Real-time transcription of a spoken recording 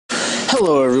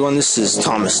Hello everyone, this is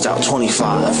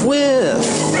thomasstoutXXV with...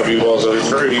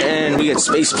 And we get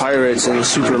Space Pirates and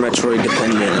Super Metroid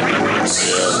Dependence.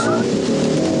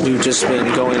 We've just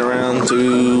been going around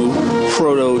through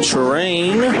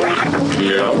ProtoTourain.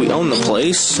 Yeah. We own the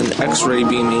place, and X-ray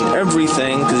beaming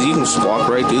everything, because you can just walk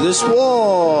right through this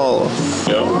wall.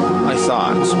 Yep. I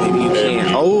thought, maybe you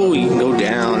can't. Oh, you can go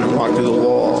down and walk through the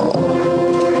wall.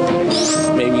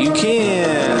 Maybe you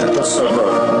can't.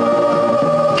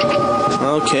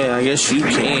 Okay, I guess you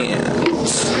can't.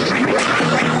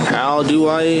 How do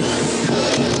I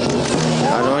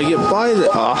get by the...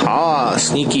 Aha!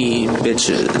 Sneaky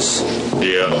bitches.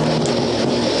 Yeah.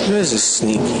 You guys are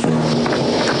sneaky.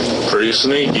 Pretty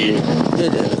sneaky.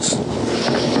 It is.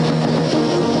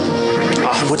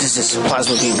 Ah, what is this?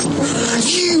 Plasma beam.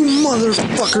 You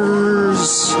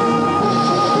motherfuckers!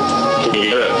 Can you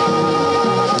get it?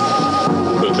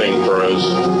 The thing froze.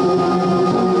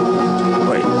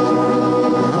 Wait.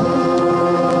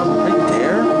 Right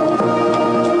there?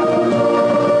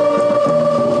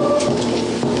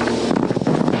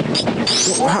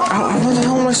 How the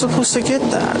hell am I supposed to get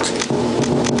that?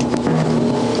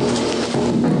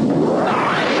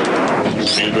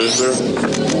 Speed booster?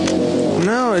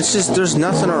 No, it's just there's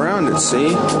nothing around it,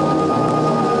 see?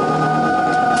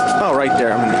 Oh, right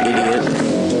there. I'm an idiot.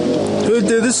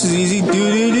 This is easy.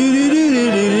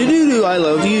 I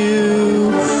love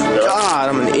you. God,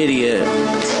 I'm an idiot.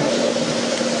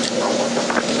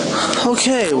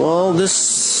 Okay, well,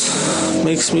 this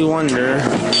makes me wonder.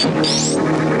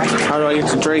 How do I get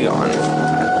to Dragon?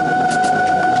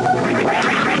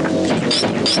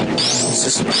 It's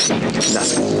just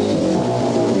nothing.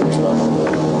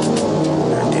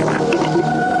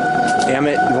 Damn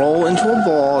it, roll into a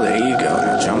ball. There you go.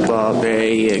 Now jump up. There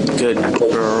you good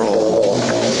girl.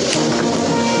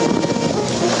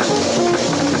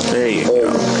 There you go.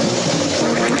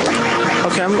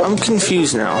 Okay, I'm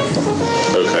confused now.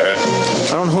 Okay.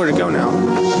 I don't know where to go now.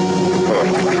 Huh.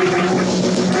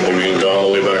 Maybe you can go all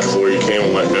the way back to where you came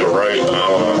and might go right. I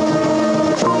don't know.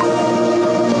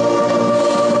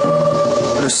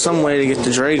 There's some way to get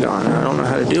to Dragon. I don't know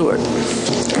how to do it.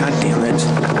 God damn it.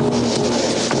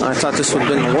 I thought this would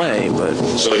have been the way, but...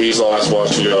 So he's the last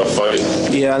boss you gotta fight?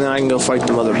 Yeah, and then I can go fight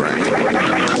the Mother Brain.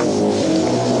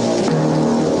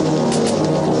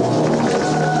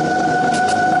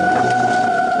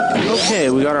 Okay,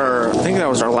 we got our... I think that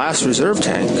was our last reserve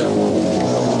tank.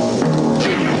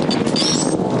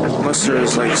 Unless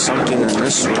there's, like, something in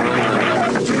this room that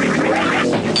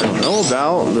I don't know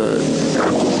about, but...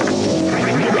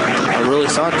 I really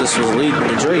thought this was leading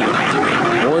to Dragon.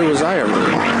 Boy, was I ever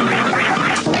wrong.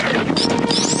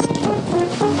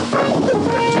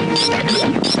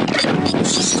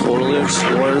 Let's just totally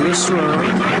explore this room,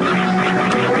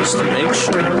 just to make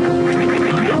sure.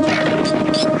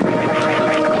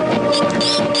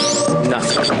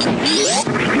 Nothing.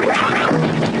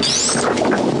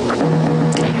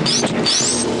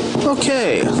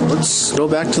 Okay, let's go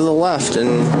back to the left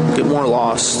and get more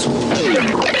lost.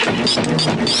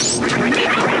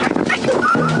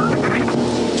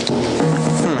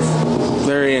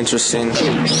 Very interesting,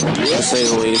 to say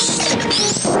the least.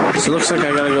 So it looks like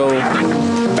I gotta go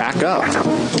back up.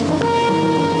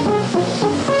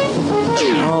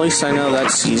 Well, at least I know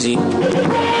that's easy.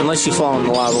 Unless you fall in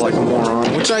the lava like a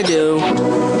moron, which I do.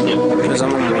 Because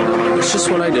I'm a moron. It's just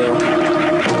what I do.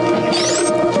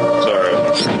 Sorry.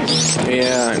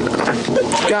 Yeah, I know.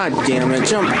 God damn it,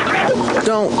 jump.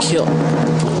 Don't kill.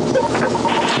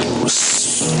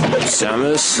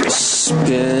 Samus,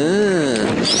 spin.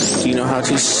 Do you know how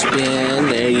to spin?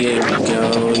 There you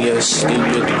go, you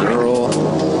stupid girl.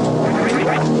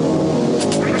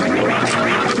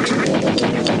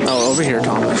 Oh, over here,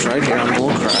 Thomas. Right here on the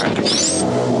little crack.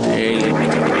 There you go.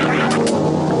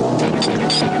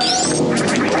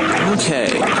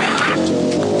 Okay.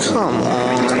 Come on.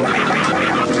 Oh my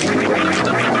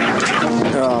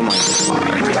god.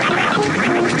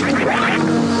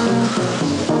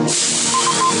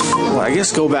 Well, I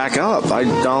guess go back up. I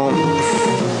don't...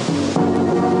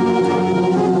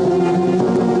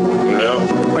 No.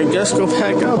 I guess go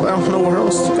back up. I don't know where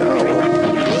else to go.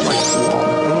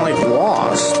 I'm like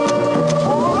lost.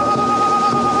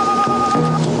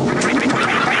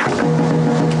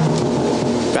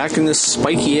 Back in this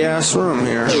spiky ass room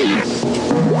here.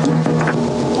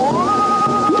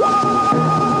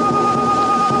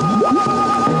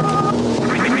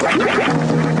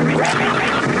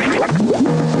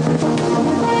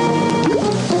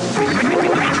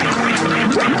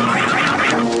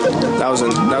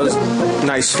 That was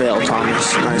nice fail,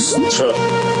 Thomas. Nice. Do it.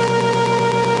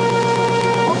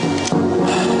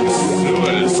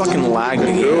 Fucking lag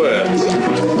me. Do it.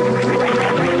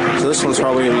 this one's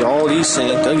probably gonna be all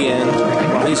desynced again.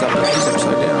 Well, he's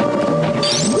upside down.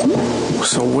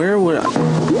 So where would I?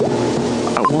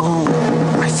 Well,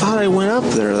 I thought I went up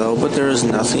there though, but there is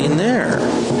nothing there.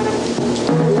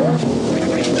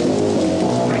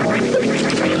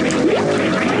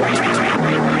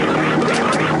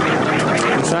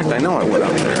 In fact, I know I went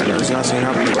up there, and there's nothing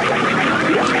up there.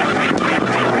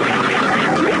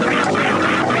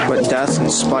 But death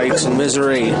and spikes and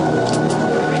misery.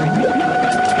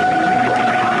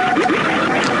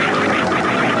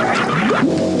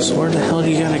 So where the hell do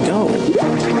you gotta go?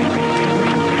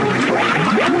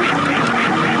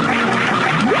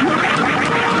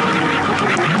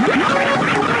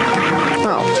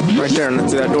 Oh, right there,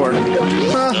 through that door.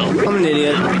 I'm an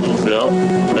idiot. Yeah,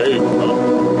 there you go.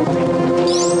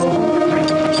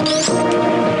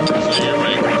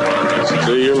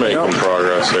 So you're making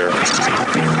progress there.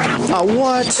 Oh,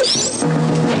 what?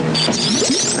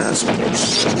 That's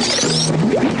bullshit.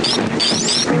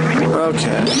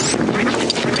 Okay.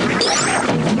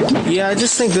 Yeah, I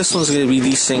just think this one's going to be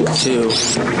desynced too.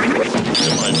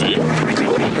 It might be.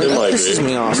 It might pisses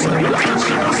me off.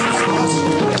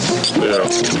 Yeah.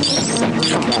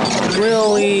 Come on.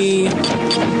 Really?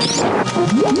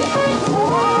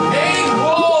 Hey,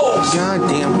 whoa!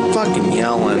 Goddamn fucking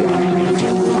yelling.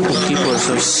 People are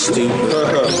so stupid. What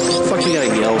the fuck you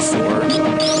gotta yell for?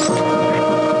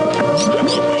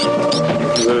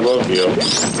 They love you.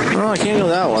 Oh, I can't go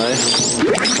that way.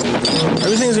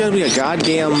 Everything's gotta be a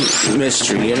goddamn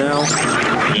mystery, you know?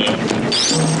 Yeah.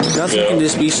 Nothing can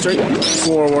just be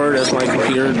straightforward as my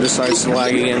computer decides to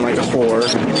lag again like a whore.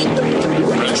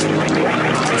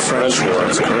 French whore,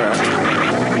 that's correct.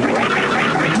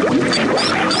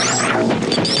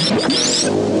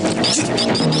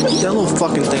 That little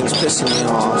fucking thing's pissing me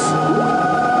off.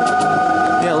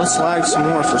 Yeah, let's lag some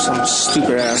more for some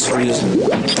stupid ass reason.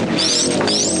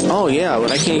 Oh yeah,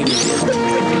 but I can't even...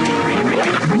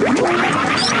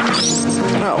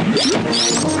 Oh.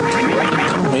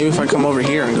 Maybe if I come over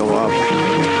here and go up.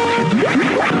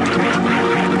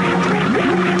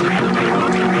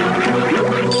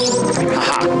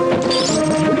 Aha!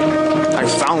 I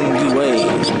found the way.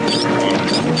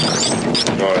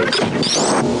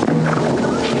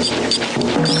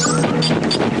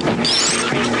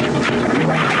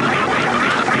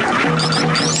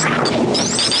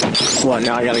 What,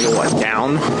 now I gotta go, what,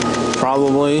 down?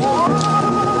 Probably.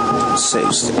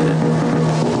 Save state.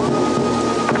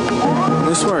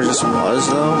 This is where I just was,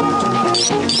 though.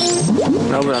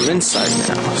 No, but I'm inside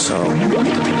now, so... I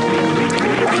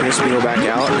guess we go back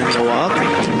out and go up.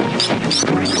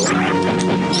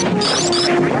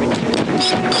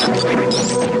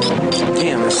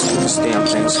 Damn, this damn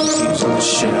thing's confusing the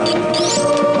shit out of me.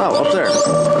 Oh, up there.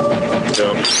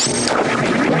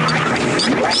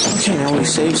 Okay, now we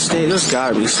save state. There's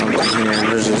gotta be something here.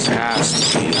 There just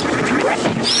has to be.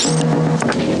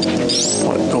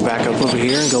 What, go back up over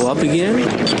here and go up again?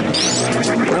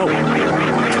 Nope.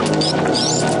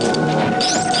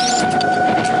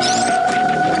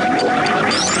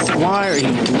 Why are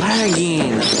you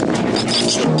lagging?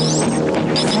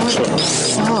 What the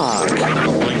fuck?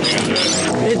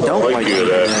 It don't like you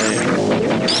today.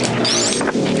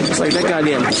 It's like that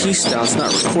goddamn keystough's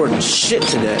not recording shit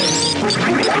today.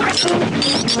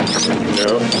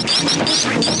 Yeah.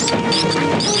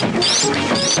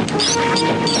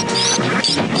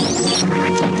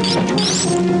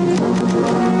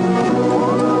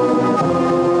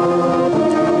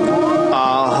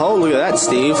 Oh, look at that,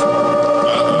 Steve.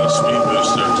 Speed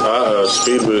booster.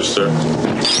 Speed booster.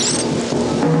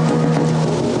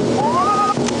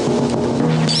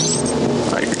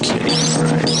 Oh, you're kidding.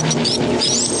 Right.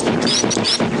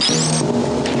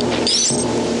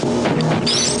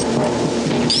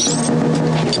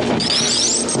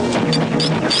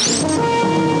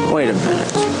 Wait a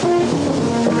minute.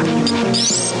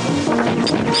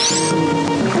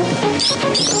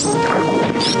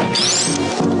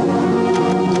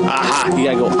 Aha, you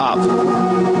gotta go up.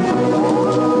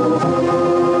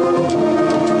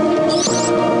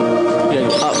 You gotta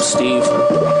go up, Steve.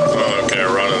 Okay,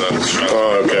 running that.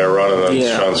 Running that.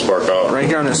 Yeah. Trying to spark out. Right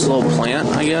here on this little plant,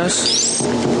 I guess.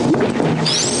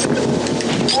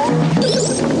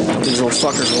 These little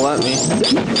fuckers will let me.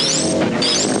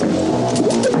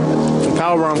 Can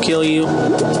power bomb kill you?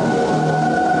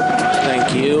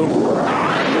 Thank you.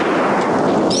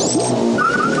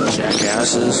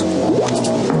 Jackasses.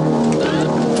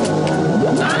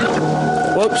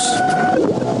 Whoops.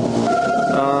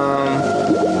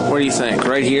 What do you think?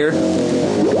 Right here?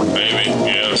 Maybe,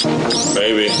 yeah.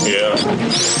 Maybe, yeah.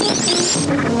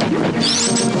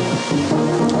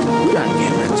 God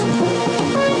damn it.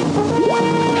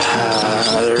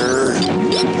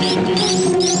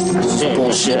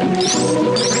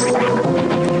 bullshit.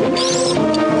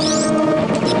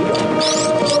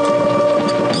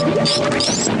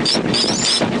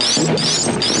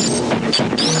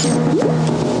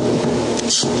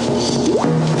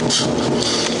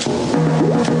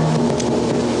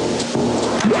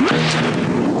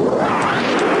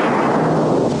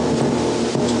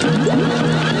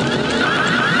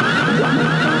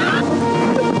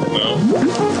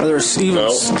 There's even. No.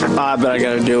 I bet I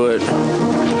gotta do it.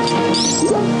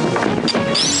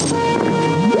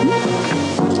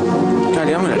 God,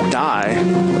 I'm gonna die.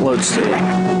 Load state.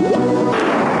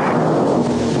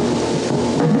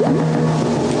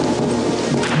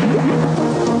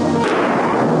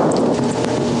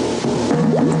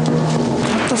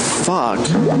 What the fuck?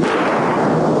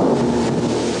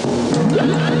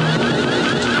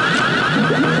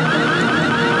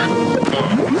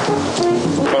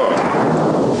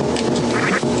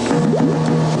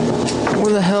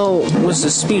 Where the hell was the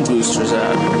speed boosters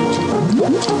at?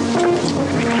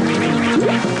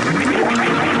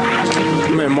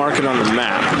 I'm gonna mark it on the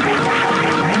map.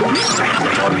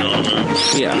 Mark it on a map.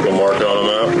 Yeah. You can mark it on a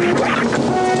map.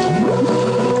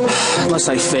 Unless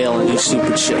I fail and do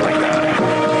stupid shit like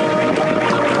that.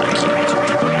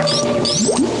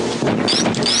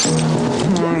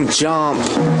 Jump.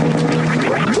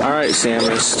 Alright,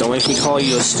 Samus. Don't make me call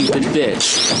you a stupid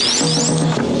bitch.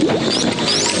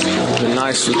 Been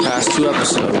nice for the past 2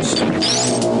 episodes.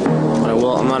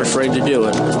 I'm not afraid to do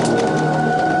it.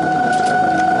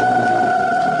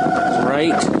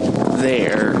 Right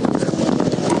there.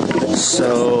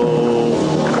 So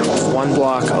 1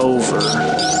 block over.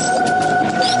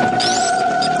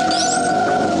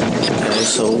 Okay,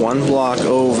 so 1 block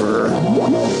over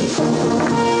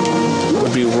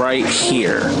would be right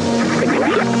here.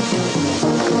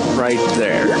 Right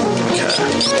there. Okay.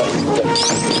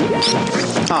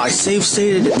 Oh, I save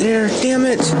stated it there. Damn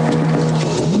it.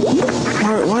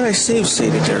 Why did I save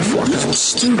state it there for? Because I'm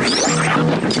stupid.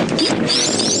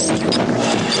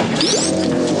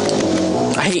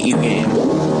 I hate you, game.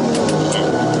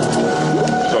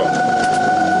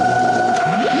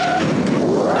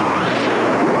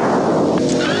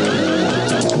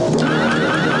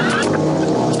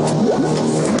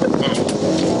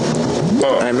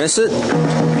 Did I miss it? Yeah,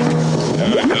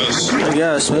 I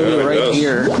guess maybe right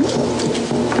here.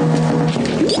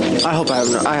 I hope I have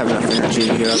enough energy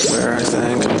to get up there. I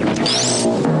think.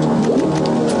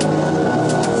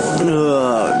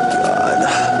 Oh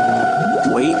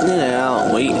God! Waiting it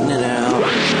out. Why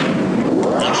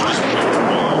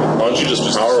don't you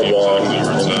just power bomb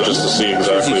just to see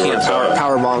exactly You where can't it's at?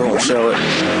 power bomb won't show it.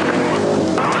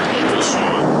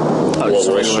 Oh, What just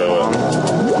will regular show bomb. it?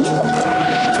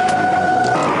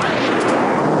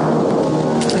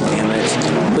 Damn it!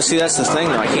 But see, that's the thing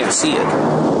though. I can't see it.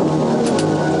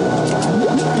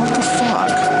 What the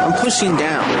fuck? I'm pushing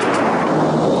down.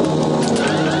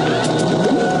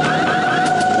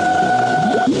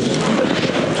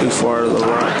 Too far to the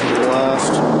right, to the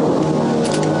left.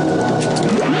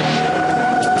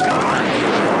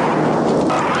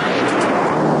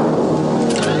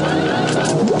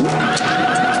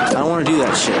 I don't want to do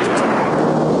that shit.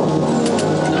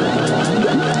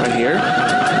 Right here?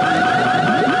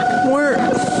 Where?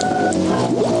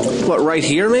 What, right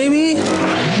here maybe? I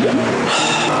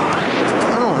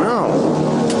don't know.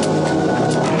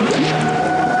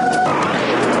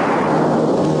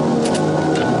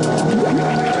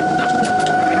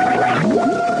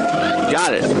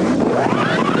 Got it.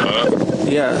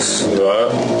 Yes.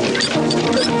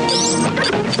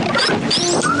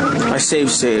 I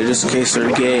save stated just in case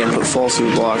they're gay and put fall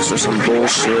through blocks or some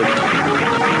bullshit.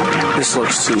 This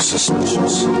looks too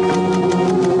suspicious.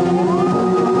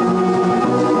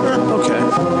 Okay.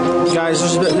 Guys,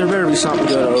 there better be something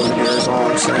good over here is all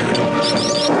I'm saying.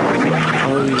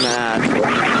 I'm gonna be mad.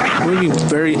 I'm gonna be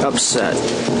very upset.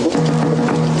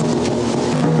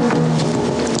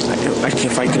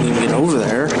 If I can even get over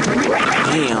there.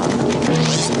 Damn.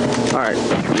 Alright.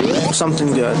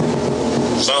 Something good.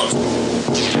 Some.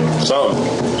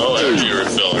 Oh, energy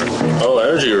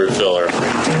refiller.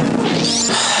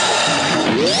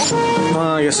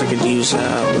 Well, I guess I could use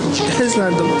that, but that's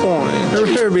not the point. There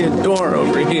better be a door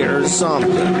over here or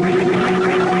something.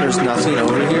 There's nothing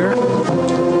over here?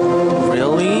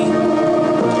 Really?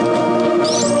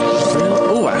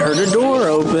 Oh, I heard a door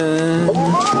open.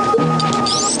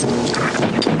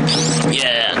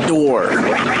 Yeah, door.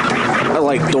 I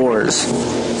like doors.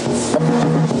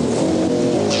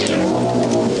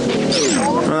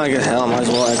 Well, I guess hell, might as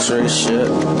well x-ray shit.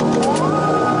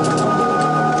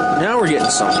 Now we're getting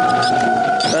something.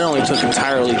 That only took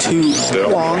entirely too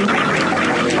long.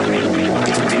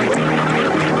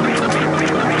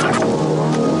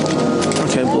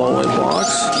 blow away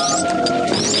blocks.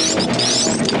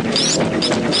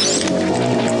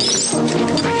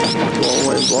 Blow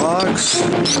away blocks.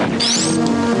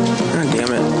 God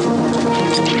damn it.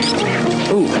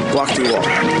 Ooh, walk through wall.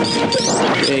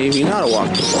 Maybe not a walk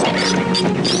through wall. Is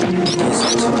it?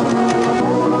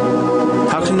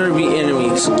 How can there be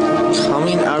enemies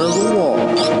coming out of the wall?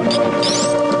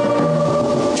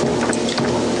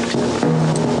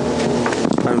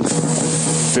 I'm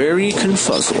very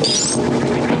confuzzled.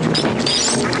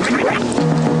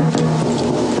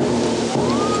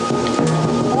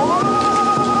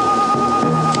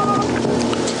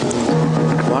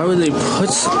 Why would they put...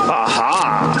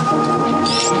 Aha!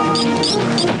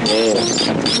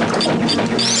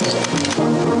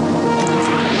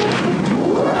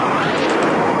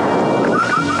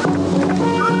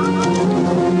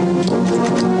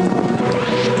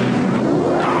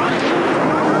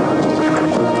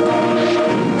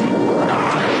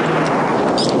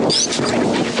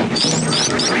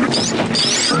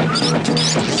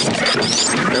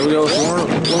 There we go with more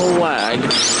little lag.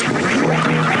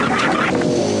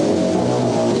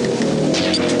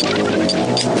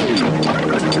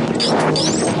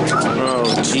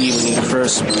 Oh, gee,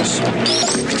 Christmas.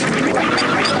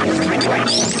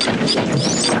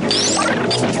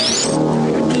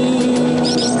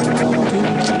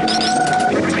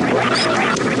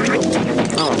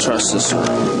 I don't trust this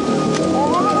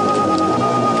one.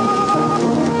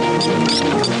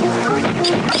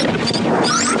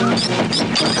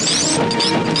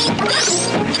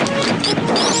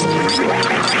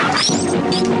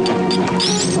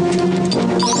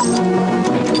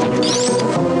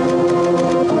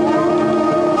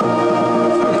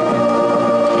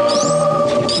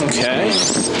 Okay.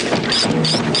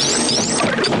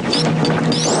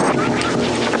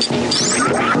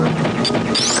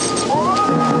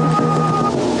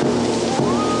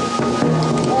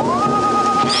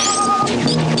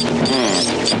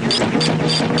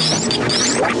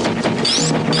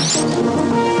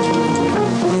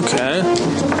 Okay.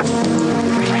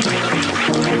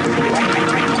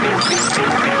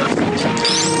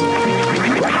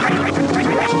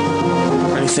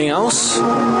 Anything else? I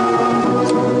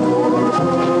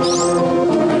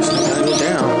guess I gotta go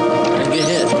down and get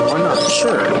hit. Why not?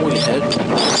 Sure, we'll get hit.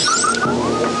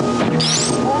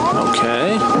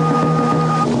 Okay.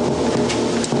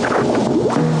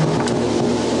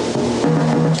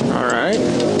 Alright.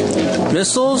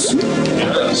 Missiles?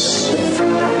 Yes.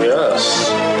 Yes.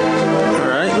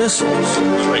 Alright, missiles.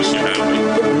 That makes you happy.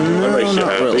 No, That makes you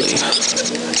not happy. really.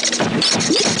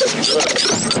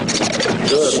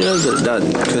 Good. Should have done,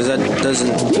 because that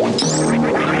doesn't...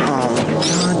 Oh,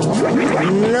 God.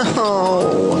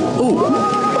 No! Ooh.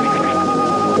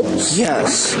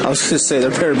 Yes. I was going to say, there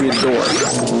better be a door.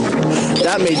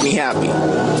 That made me happy.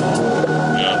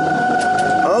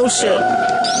 Yeah. Oh, shit.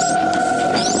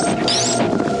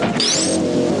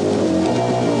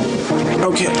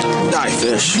 Okay, die,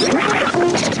 fish.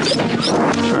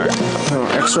 Alright, I'm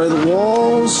gonna x-ray the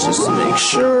walls just to make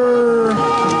sure.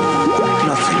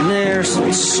 Nothing there, so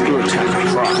we screw attack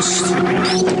across.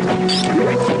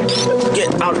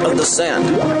 Get out of the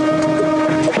sand.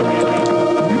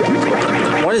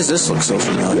 Why does this look so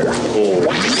familiar? Oh.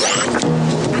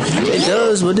 It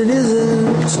does, but it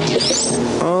isn't.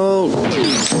 Oh.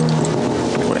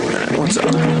 Wait a minute, what's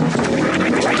up?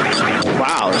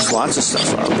 Wow, there's lots of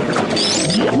stuff up.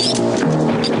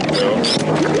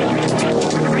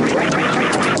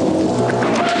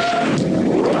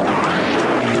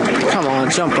 Come on,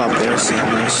 jump up there,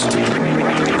 Samus.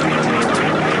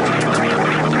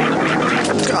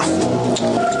 Go.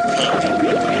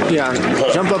 Yeah,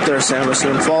 jump up there, Samus,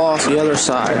 and then fall off the other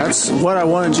side. That's what I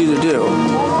wanted you to do.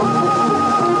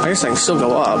 I guess I can still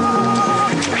go up.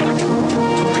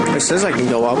 It says I can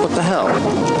go up. What the hell?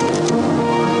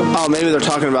 Oh, maybe they're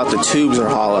talking about the tubes are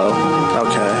hollow.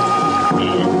 Okay.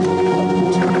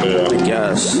 Yeah. I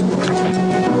guess.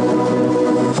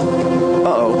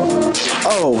 Uh-oh.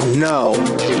 Oh, no.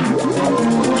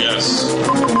 Yes.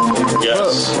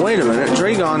 Yes. Oh, wait a minute.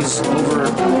 Dragon's over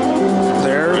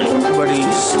there, but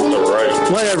he's... Right.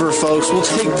 Whatever, folks. We'll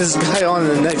take this guy on in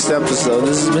the next episode.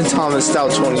 This has been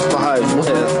thomasstoutXXV with...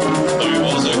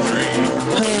 WZ3.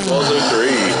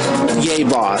 WZ3. Yay,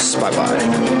 boss. Bye-bye.